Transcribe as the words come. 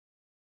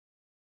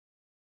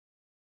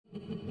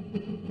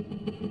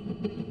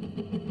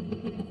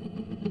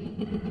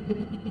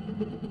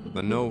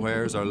The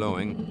nowheres are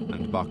lowing,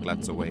 and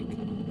Bachlat's awake.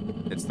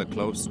 It's the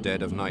close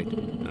dead of night,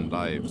 and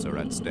lives are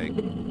at stake.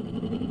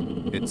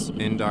 It's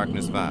In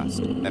Darkness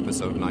Vast,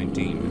 Episode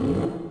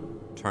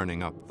 19,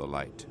 Turning Up the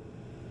Light.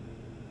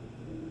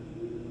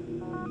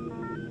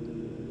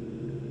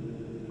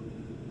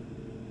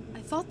 I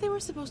thought they were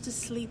supposed to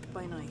sleep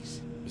by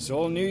night. It's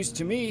all news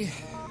to me.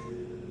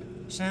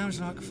 Sounds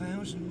like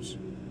thousands.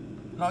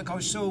 Like I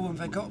saw when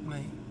they got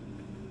me.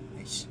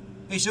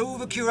 It's all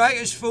the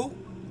curator's fault.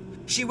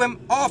 She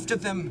went after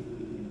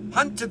them,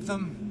 hunted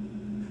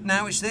them.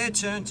 Now it's their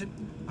turn to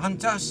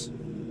hunt us.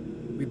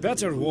 We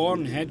better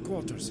warn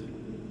headquarters.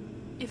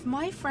 If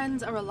my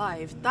friends are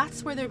alive,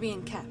 that's where they're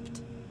being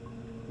kept.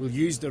 We'll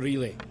use the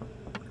relay.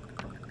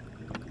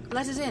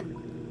 Let it in.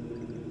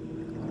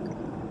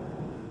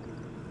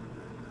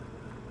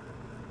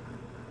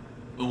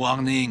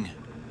 Warning.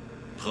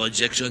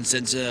 Projection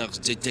sensors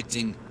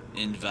detecting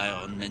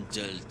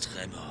environmental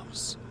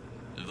tremors.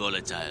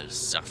 Volatile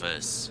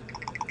surface.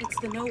 It's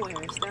the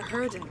nowheres. They're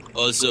herding.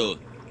 Also,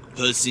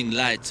 pulsing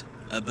light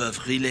above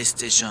relay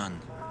station.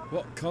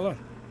 What colour?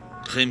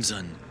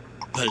 Crimson,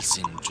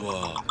 pulsing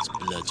towards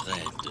blood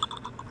red.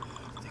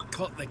 They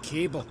cut the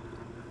cable.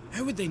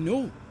 How would they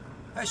know?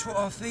 That's what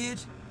I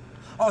feared.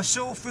 I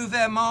saw through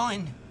their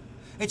mind.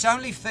 It's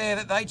only fair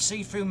that they'd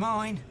see through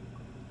mine.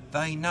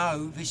 They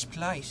know this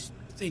place.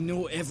 They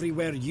know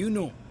everywhere you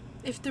know.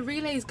 If the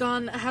relay's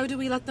gone, how do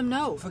we let them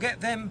know?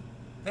 Forget them.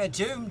 They're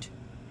doomed.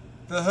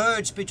 The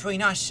herd's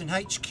between us and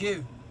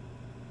HQ.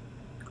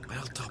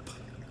 Belt up.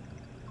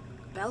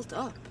 Belt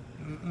up?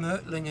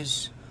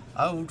 Mertlinger's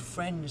old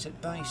friends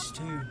at base,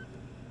 too.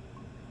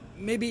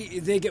 Maybe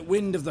they get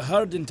wind of the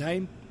herd in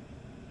time.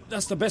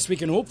 That's the best we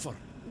can hope for.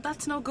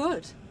 That's no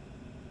good.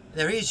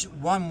 There is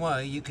one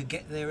way you could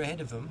get there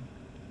ahead of them.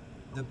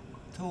 The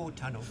Thor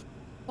Tunnel.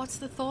 What's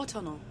the Thor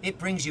Tunnel? It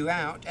brings you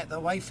out at the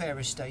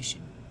Wayfarer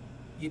station.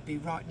 You'd be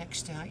right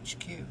next to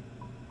HQ.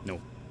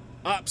 No,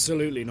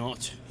 absolutely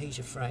not. He's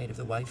afraid of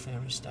the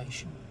Wayfarer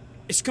station.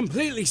 It's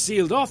completely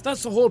sealed off.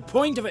 That's the whole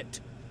point of it.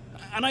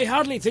 And I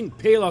hardly think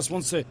Palos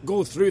wants to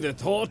go through the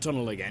Thor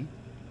Tunnel again.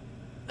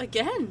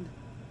 Again?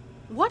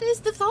 What is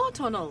the Thor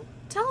Tunnel?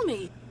 Tell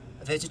me.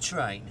 There's a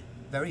train,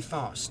 very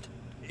fast.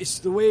 It's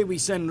the way we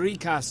send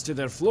recasts to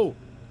their flow,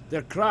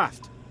 their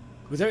craft,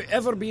 without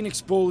ever being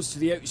exposed to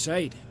the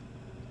outside.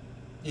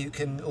 You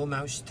can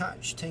almost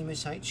touch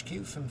Timus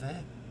HQ from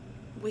there.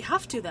 We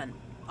have to then.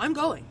 I'm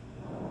going.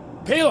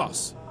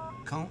 Palos!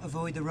 Can't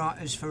avoid the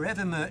writers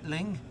forever,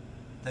 Mertling.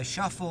 The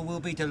Shuffle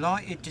will be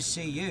delighted to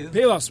see you.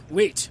 Palos,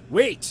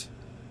 wait.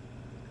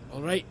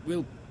 All right,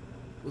 we'll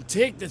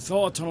take the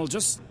Thor Tunnel,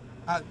 just...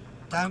 Oh,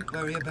 don't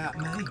worry about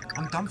me.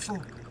 I'm done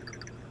for.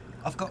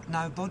 I've got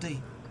no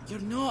body. You're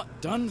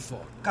not done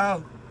for.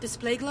 Go.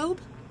 Display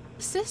globe?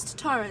 Assist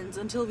Tarrans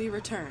until we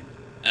return.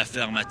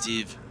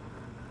 Affirmative.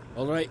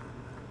 All right,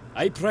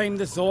 I prime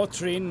the Thor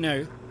train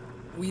now.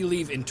 We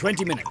leave in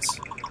 20 minutes.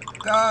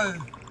 Go.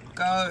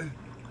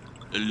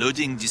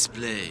 Loading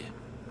display.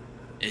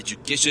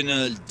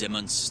 Educational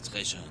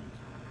demonstration.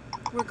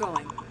 We're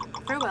going.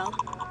 Farewell.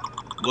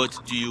 What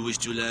do you wish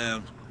to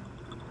learn?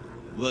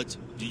 What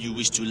do you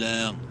wish to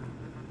learn?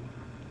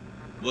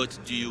 What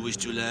do you wish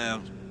to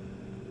learn?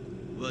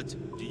 What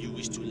do you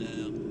wish to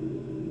learn?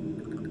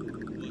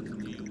 What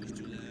do you wish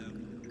to learn?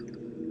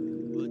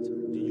 What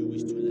do you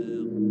wish to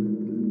learn?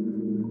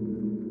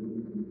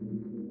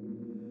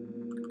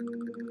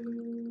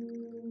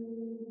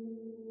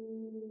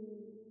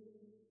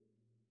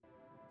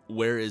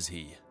 Where is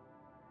he?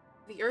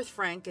 The Earth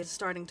Frank is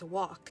starting to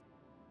walk.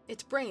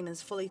 Its brain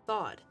is fully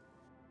thawed.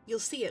 You'll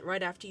see it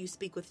right after you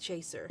speak with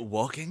Chaser.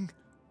 Walking?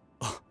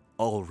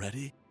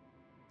 Already?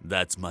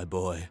 That's my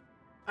boy.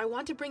 I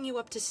want to bring you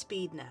up to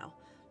speed now,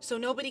 so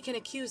nobody can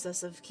accuse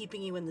us of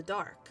keeping you in the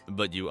dark.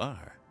 But you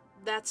are.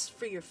 That's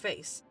for your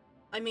face.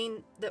 I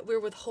mean that we're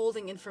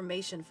withholding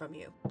information from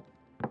you.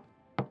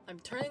 I'm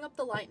turning up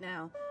the light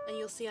now, and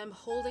you'll see I'm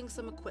holding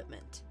some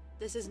equipment.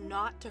 This is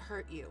not to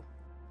hurt you.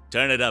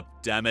 Turn it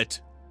up, damn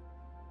it.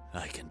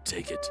 I can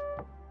take it.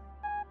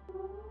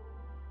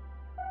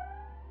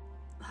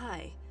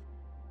 Hi.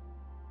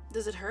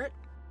 Does it hurt?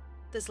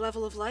 This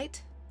level of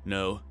light?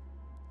 No,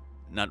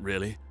 not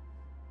really.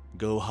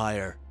 Go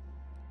higher.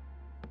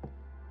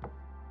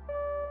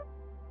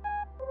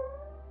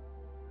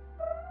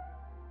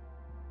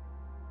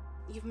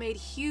 You've made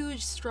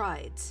huge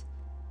strides.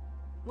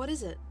 What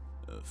is it?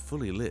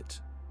 Fully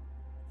lit.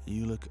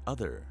 You look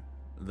other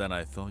than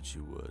I thought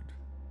you would.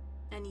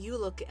 And you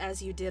look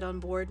as you did on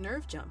board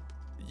Nerve Jump.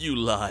 You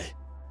lie.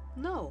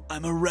 No,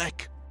 I'm a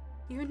wreck.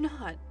 you're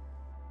not.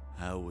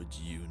 How would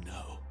you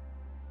know?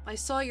 I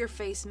saw your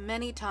face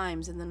many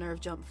times in the Nerve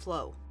Jump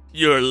flow.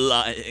 You're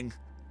lying.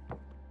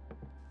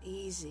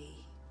 Easy.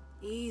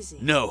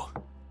 No.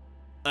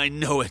 I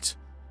know it.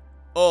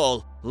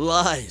 All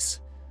lies.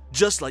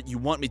 Just like you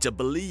want me to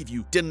believe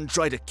you didn't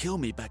try to kill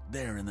me back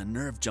there in the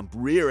Nerve Jump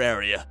rear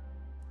area.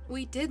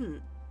 We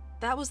didn't.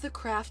 That was the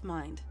craft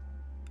mind.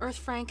 Earth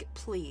Frank,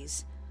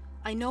 please.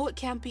 I know it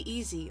can't be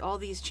easy, all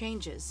these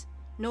changes.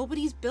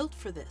 Nobody's built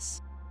for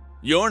this.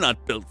 You're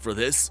not built for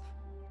this.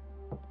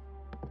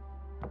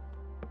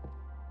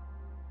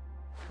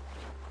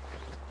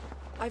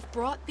 I've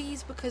brought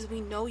these because we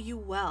know you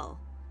well.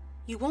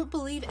 You won't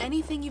believe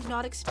anything you've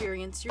not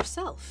experienced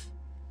yourself.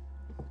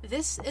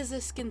 This is a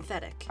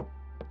synthetic.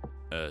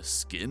 A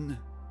skin?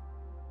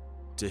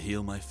 To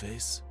heal my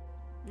face?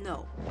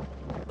 No,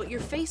 but your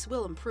face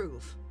will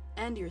improve,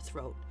 and your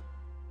throat,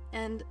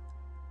 and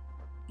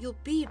you'll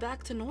be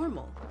back to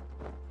normal.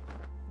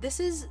 This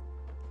is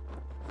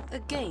a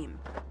game.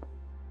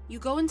 You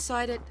go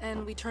inside it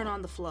and we turn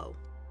on the flow.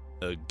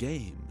 A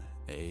game,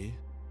 eh?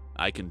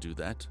 I can do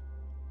that.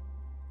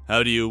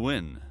 How do you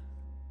win?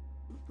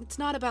 It's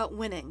not about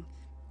winning.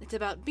 It's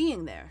about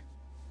being there.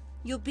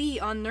 You'll be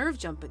on Nerve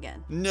Jump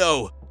again.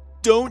 No!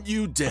 Don't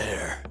you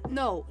dare!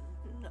 No,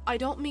 I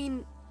don't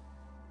mean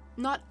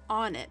not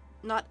on it.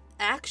 Not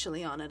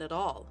actually on it at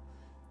all.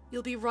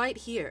 You'll be right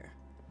here.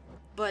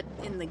 But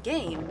in the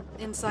game,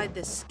 inside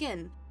this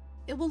skin,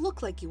 it will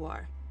look like you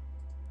are.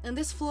 And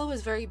this flow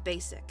is very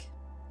basic.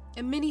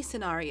 A mini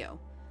scenario.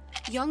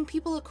 Young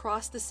people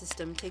across the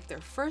system take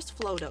their first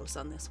flow dose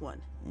on this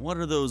one. What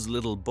are those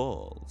little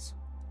balls?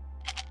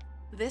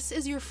 This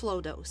is your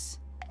flow dose.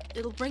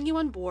 It'll bring you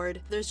on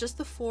board. There's just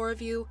the 4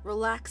 of you,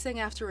 relaxing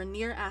after a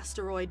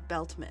near-asteroid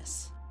belt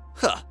miss.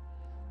 Huh!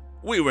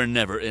 We were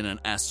never in an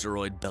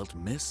asteroid belt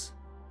miss.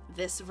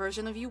 This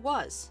version of you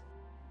was.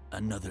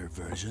 Another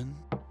version?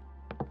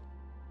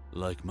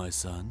 Like my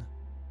son?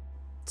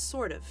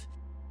 Sort of.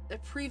 A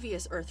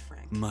previous Earth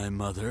Frank. My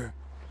mother?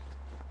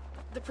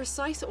 The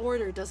precise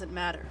order doesn't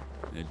matter.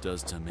 It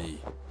does to me.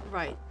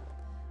 Right.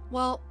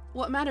 Well,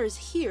 what matters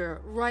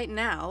here, right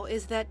now,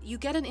 is that you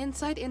get an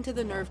insight into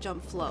the Nerve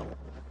Jump flow.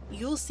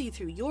 You'll see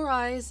through your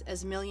eyes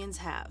as millions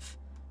have.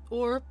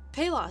 Or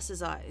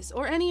Palos's eyes,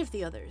 or any of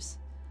the others.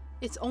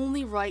 It's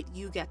only right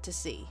you get to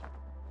see.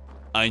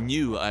 I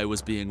knew I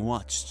was being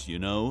watched, you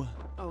know?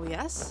 Oh,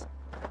 yes?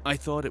 I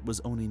thought it was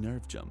only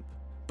Nerve Jump,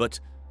 but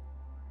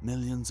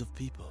millions of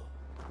people.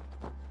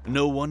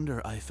 No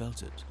wonder I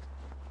felt it.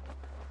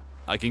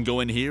 I can go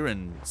in here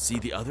and see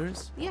the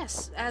others?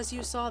 Yes, as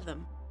you saw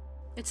them.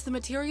 It's the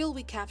material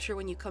we capture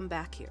when you come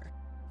back here.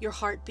 Your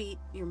heartbeat,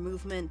 your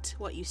movement,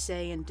 what you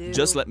say and do.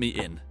 Just let me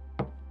in.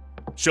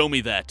 Show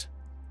me that.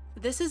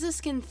 This is a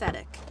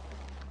synthetic.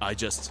 I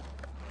just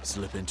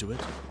slip into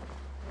it?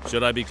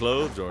 Should I be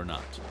clothed or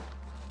not?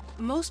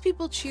 Most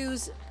people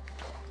choose...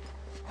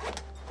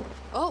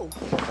 Oh.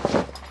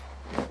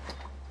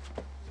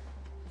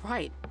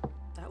 Right.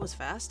 That was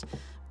fast.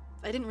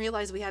 I didn't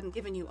realize we hadn't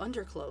given you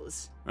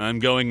underclothes. I'm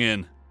going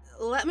in.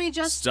 Let me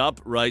just...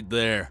 Stop right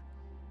there.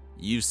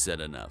 You said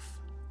enough.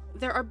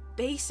 There are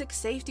basic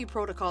safety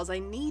protocols I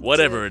need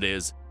Whatever it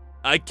is,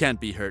 I can't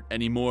be hurt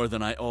any more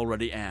than I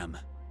already am.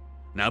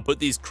 Now put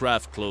these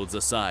craft clothes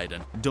aside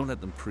and don't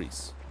let them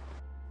crease.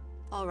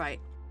 All right.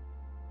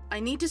 I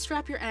need to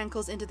strap your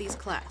ankles into these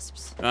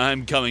clasps.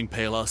 I'm coming,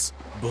 Palos.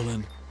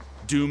 Bullen.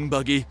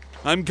 Doombuggy.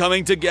 I'm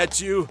coming to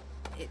get you.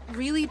 It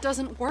really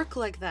doesn't work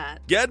like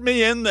that. Get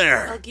me in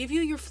there. I'll give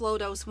you your flow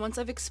dose once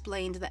I've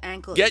explained the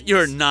ankle Get ease.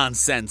 your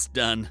nonsense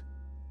done.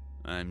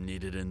 I'm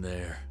needed in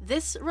there.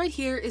 This right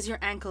here is your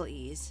ankle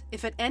ease.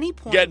 If at any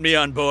point... Get me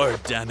on board,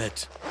 damn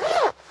it.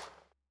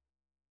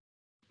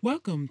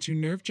 Welcome to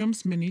Nerve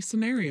Jump's mini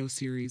scenario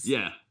series.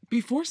 Yeah.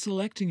 Before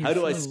selecting your How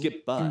do I flow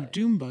skip by?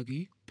 through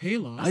Doombuggy,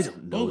 Palos, I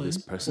don't know Bullen, this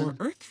person. or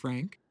Earth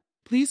Frank,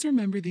 please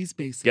remember these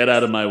basics. Get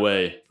out of my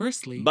way.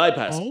 Firstly,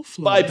 Bypass. all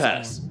flows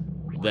Bypass.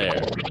 are-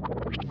 There.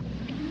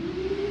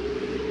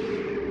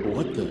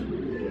 What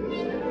the?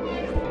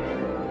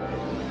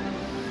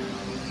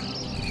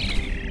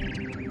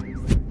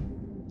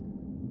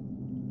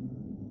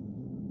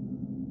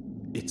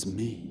 It's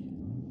me.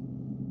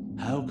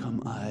 How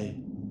come I...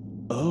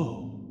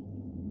 Oh.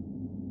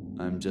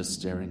 I'm just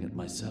staring at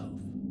myself.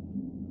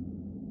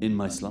 In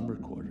my slumber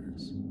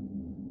quarters.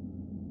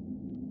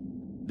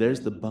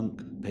 There's the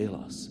bunk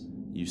Palos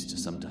used to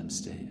sometimes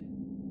stay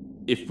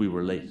in. If we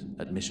were late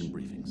at mission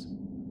briefings.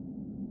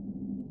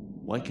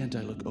 Why can't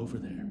I look over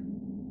there?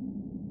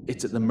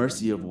 It's at the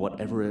mercy of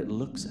whatever it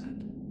looks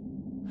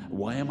at.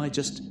 Why am I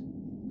just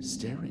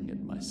staring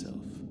at myself?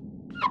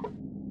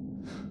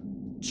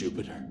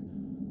 Jupiter.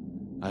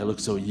 I look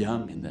so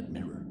young in that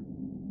mirror.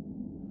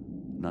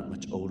 Not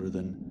much older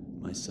than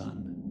my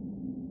son.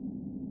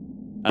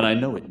 And I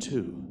know it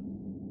too.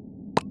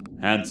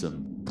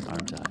 Handsome,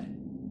 aren't I?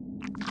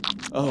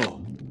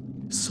 Oh,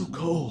 so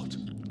cold.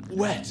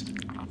 Wet.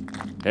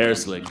 Hair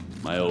slick,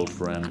 my old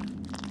friend.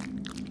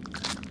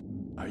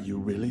 Are you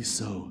really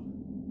so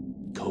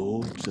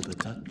cold to the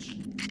touch?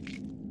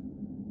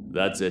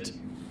 That's it.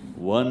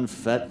 One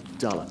fat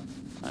dollop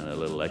and a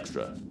little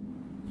extra.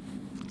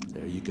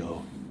 There you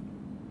go.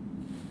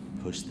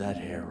 Push that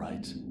hair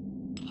right.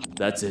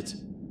 That's it.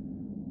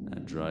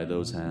 And dry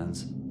those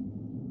hands.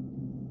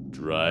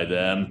 Dry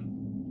them.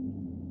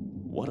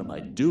 What am I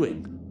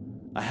doing?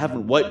 I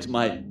haven't wiped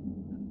my...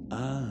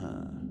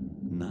 Ah,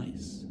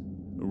 nice.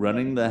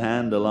 Running the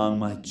hand along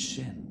my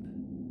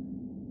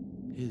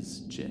chin.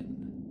 His chin.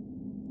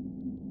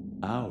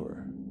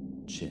 our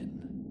chin.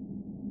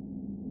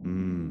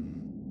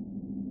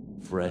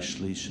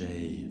 Freshly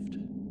shaved.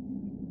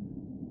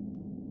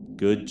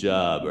 Good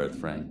job, Earth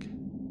Frank.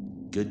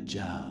 Good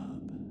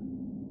job.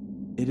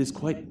 It is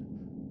quite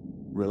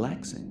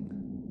relaxing.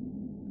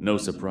 No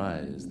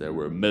surprise there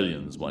were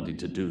millions wanting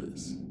to do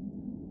this.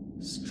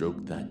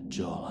 Stroke that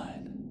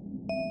jawline.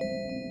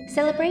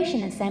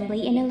 Celebration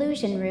assembly in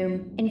Illusion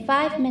Room in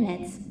 5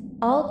 minutes.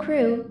 All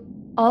crew.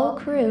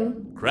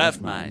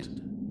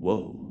 Craftmind.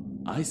 Whoa,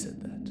 I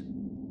said that.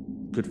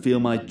 Could feel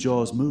my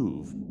jaws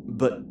move,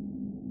 but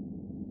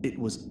it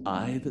was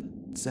I that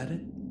said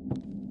it?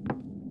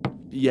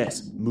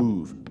 Yes,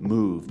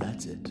 move,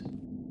 that's it.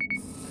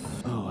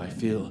 Oh, I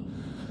feel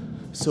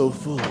so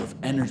full of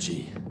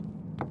energy.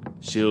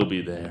 She'll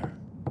be there.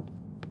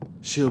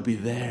 Check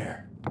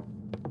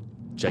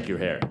your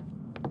hair.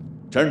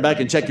 Turn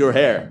back and check your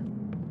hair.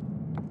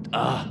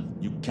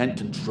 You can't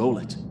control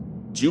it.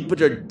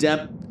 Jupiter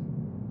damn...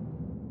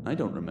 I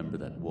don't remember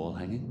that wall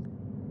hanging.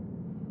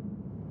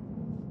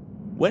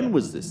 When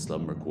was this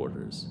slumber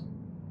quarters?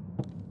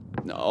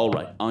 All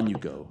right, on you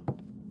go.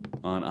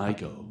 On I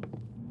go.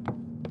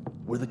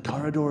 Were the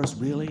corridors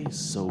really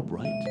so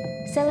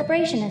bright?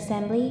 Celebration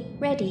assembly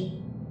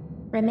ready.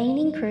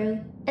 Remaining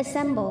crew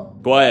assemble.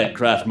 Quiet,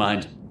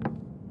 Craftmind.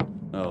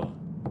 Oh,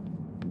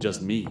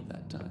 just me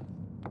that time.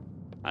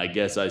 I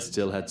guess I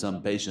still had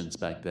some patience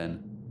back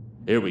then.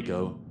 Here we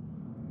go.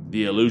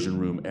 The Illusion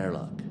Room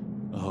airlock.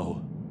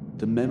 Oh,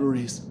 the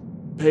memories.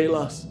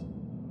 Palos.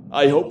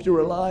 I hope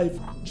you're alive.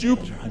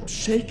 Jupiter, I'm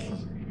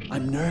shaking.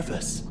 I'm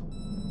nervous.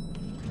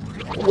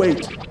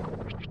 Wait.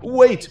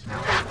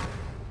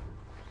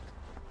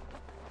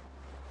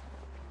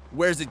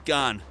 Where's it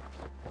gone?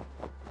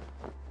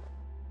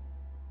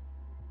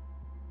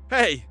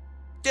 Hey,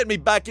 get me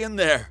back in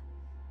there.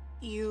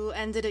 You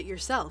ended it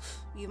yourself.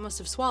 You must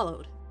have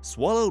swallowed.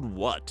 Swallowed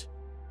what?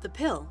 The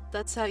pill.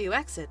 That's how you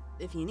exit,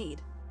 if you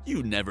need.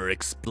 You never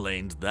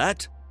explained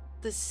that.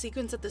 The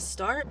sequence at the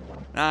start?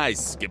 I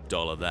skipped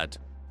all of that.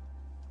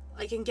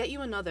 I can get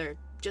you another.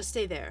 Just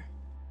stay there.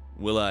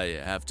 Will I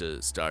have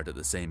to start at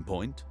the same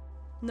point?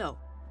 No.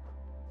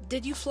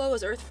 Did you flow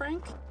as Earth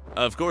Frank?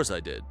 Of course I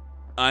did.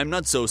 I'm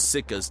not so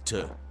sick as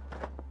to...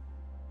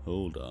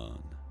 Hold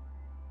on.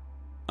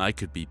 I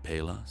could be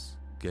Palos,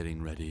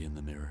 getting ready in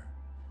the mirror.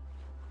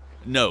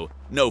 No,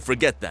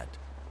 forget that.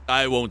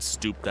 I won't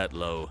stoop that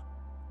low.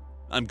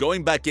 I'm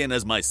going back in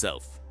as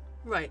myself.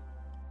 Right.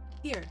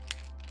 Here.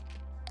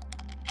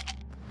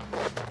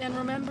 And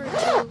remember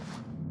to...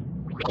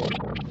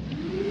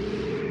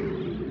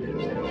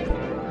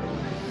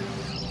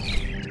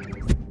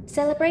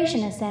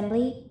 Celebration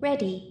assembly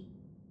ready.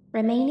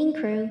 Remaining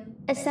crew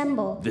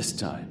assemble. This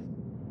time.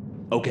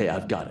 Okay,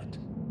 I've got it.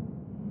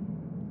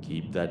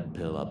 Keep that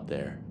pill up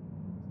there.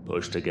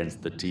 Pushed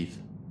against the teeth.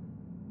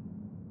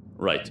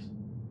 Right.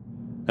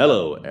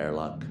 Hello,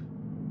 airlock.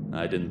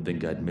 I didn't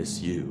think I'd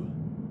miss you.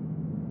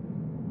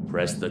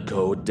 Press the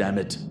code, damn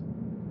it.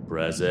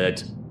 Press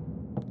it.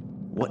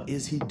 What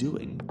is he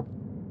doing?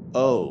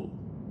 Oh,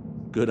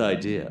 good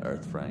idea,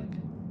 Earth Frank.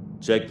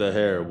 Check the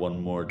hair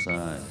one more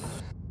time.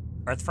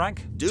 Earth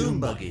Frank?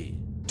 Doombuggy.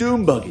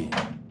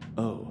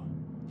 Oh,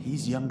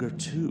 he's younger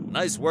too.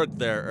 Nice work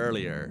there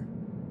earlier.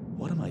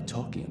 What am I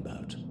talking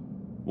about?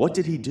 What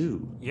did he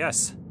do?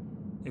 Yes.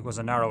 It was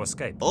a narrow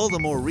escape. All the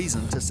more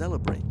reason to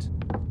celebrate.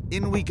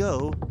 In we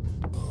go.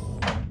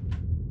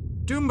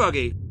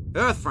 Doombuggy,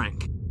 Earth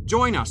Frank,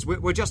 join us.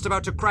 We're just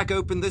about to crack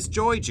open this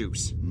joy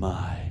juice.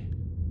 My,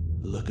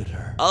 look at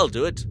her. I'll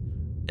do it.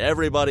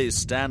 Everybody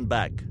stand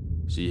back.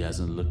 She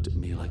hasn't looked at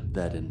me like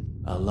that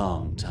in a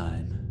long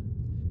time.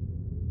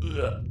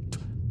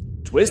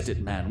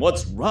 Twisted man,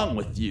 what's wrong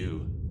with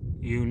you?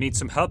 You need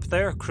some help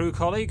there, crew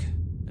colleague?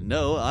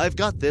 No, I've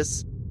got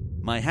this.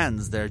 My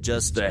hands, they're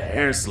just... The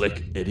hair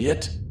slick,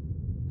 idiot.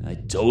 I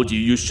told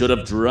you should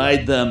have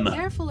dried them.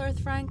 Careful, Earth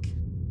Frank.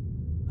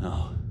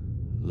 Oh,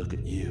 look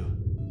at you.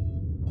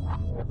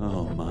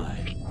 Oh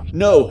my.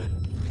 No!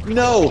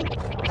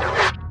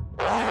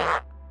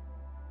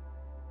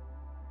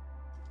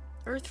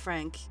 Earth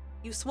Frank,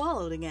 you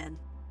swallowed again.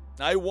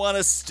 I want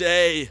to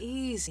stay.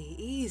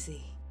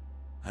 Easy.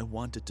 I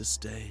wanted to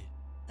stay.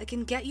 I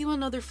can get you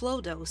another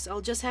flow dose.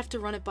 I'll just have to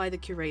run it by the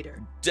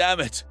curator. Damn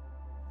it.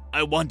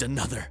 I want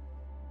another.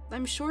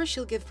 I'm sure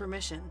she'll give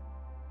permission.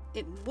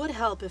 It would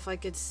help if I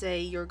could say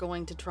you're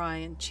going to try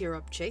and cheer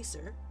up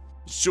Chaser.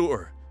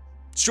 Sure,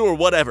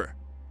 whatever.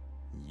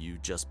 You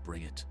just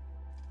bring it.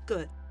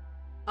 Good.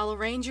 I'll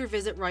arrange your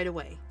visit right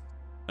away.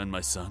 And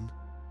my son?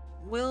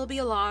 We'll be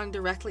along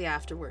directly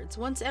afterwards,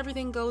 once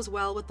everything goes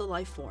well with the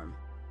life form.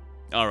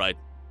 All right.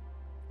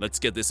 Let's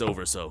get this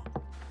over, so.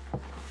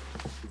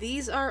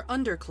 These are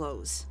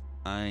underclothes.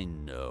 I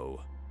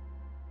know.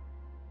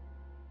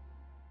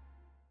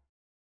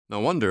 No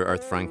wonder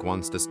Earth Frank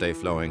wants to stay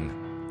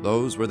flowing.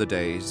 Those were the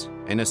days,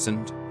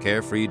 innocent,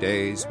 carefree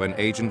days when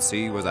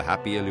agency was a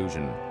happy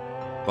illusion.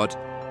 But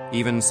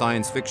even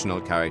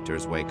science-fictional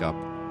characters wake up.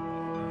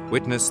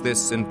 Witness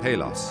this in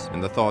Palos,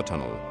 in the Thaw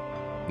Tunnel,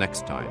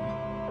 next time,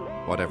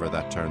 whatever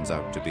that turns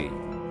out to be.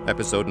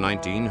 Episode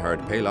 19 heard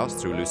Palos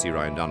through Lucy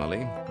Ryan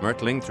Donnelly,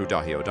 Myrtling through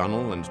Dahi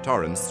O'Donnell, and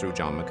Torrance through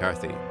John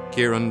McCarthy.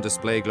 Kieran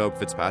Display Globe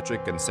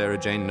Fitzpatrick and Sarah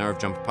Jane Nerve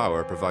Jump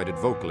Power provided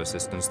vocal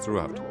assistance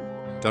throughout.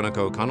 Donnacha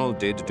O'Connell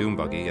did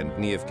Doombuggy, and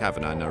Niamh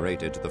Kavanagh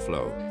narrated The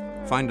Flow.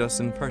 Find us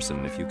in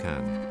person if you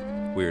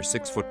can. We're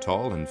 6 foot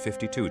tall and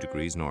 52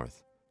 degrees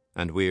north.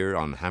 And we're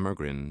on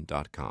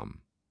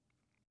hammergrin.com.